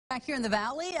Back here in the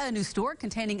Valley, a new store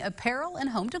containing apparel and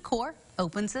home decor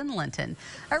opens in Linton.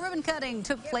 A ribbon cutting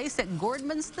took place at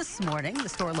Gordmans this morning. The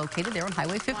store located there on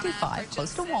Highway 55,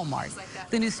 close to Walmart.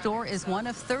 The new store is one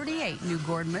of 38 new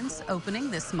Gordmans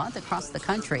opening this month across the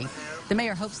country. The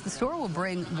mayor hopes the store will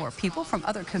bring more people from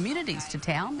other communities to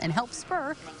town and help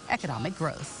spur economic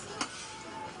growth.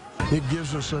 It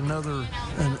gives us another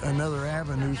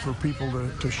avenue for people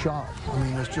to shop. I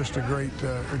mean, it's just a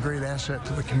great asset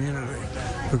to the community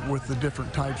with the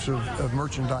different types of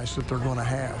merchandise that they're going to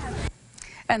have.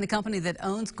 And the company that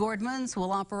owns Gordmans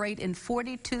will operate in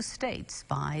 42 states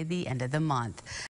by the end of the month.